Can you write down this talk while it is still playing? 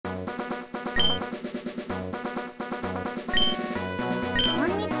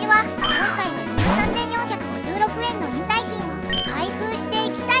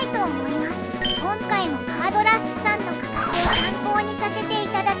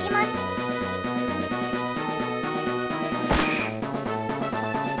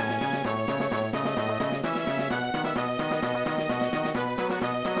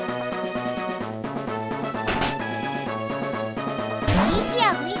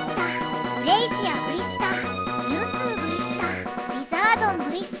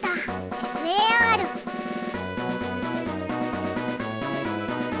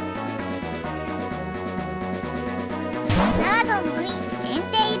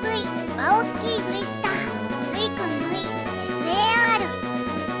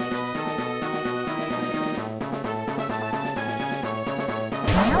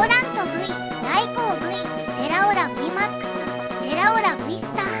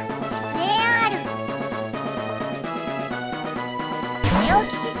レオ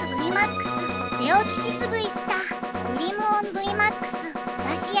キシス VMAX、レオキシス V スター、グリムオン VMAX、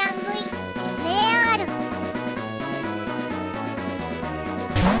ザシアン V、SAR、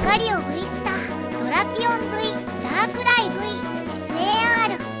マカリオ V スター、ドラピオン V、ダークライ V、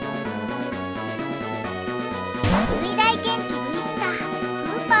SAR、水大元気 V スター、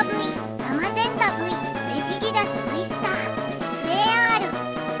フーパ V、ザマゼンタ V、レジギガス V スター、SAR、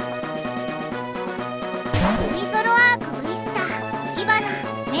水ゾロアーク V スター、キバナ、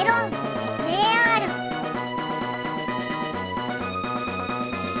メロン、SAR、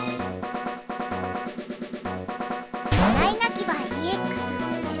ダイナキバ EX、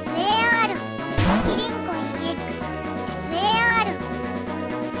SAR、キリンコ EX、SAR、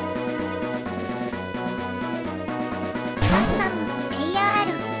カッサム AR、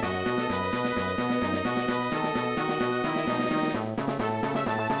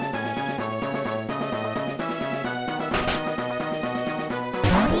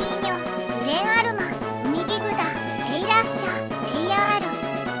モリーニョ、グレンアルマ、海ギグダ、エイラッシャ、AR、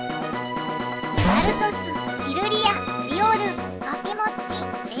ナルトス、キルリア、ビオル、パケモッチ、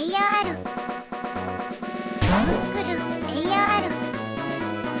AR、ムックル、AR、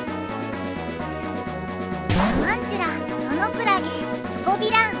タマンチュラ、ノノクラゲ、スコビ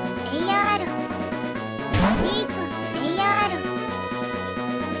ラン、AR、スリープ、AR、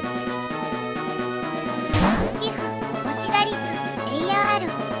マフティフ、コシガリス、AR、ニ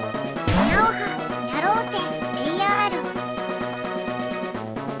ャオハ、ニャローテ、AR、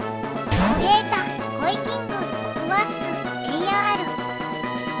ベータ、コイキング、フワッス、AR、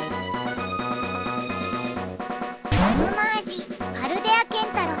ムマージ、パルデアケン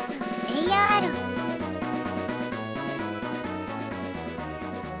タロス、AR、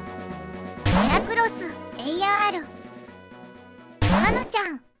ヘラクロス、AR、マヌちゃ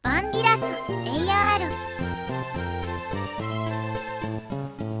ん、バンディラス、AR、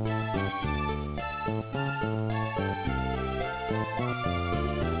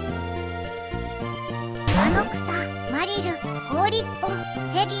マノクサ、マリル、ホーリッポ、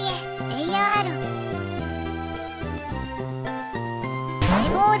セギエ、AR、セ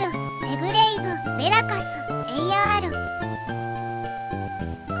ボール、セグレイブ、ベラカス、AR、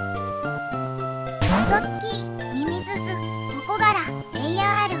マソッキー、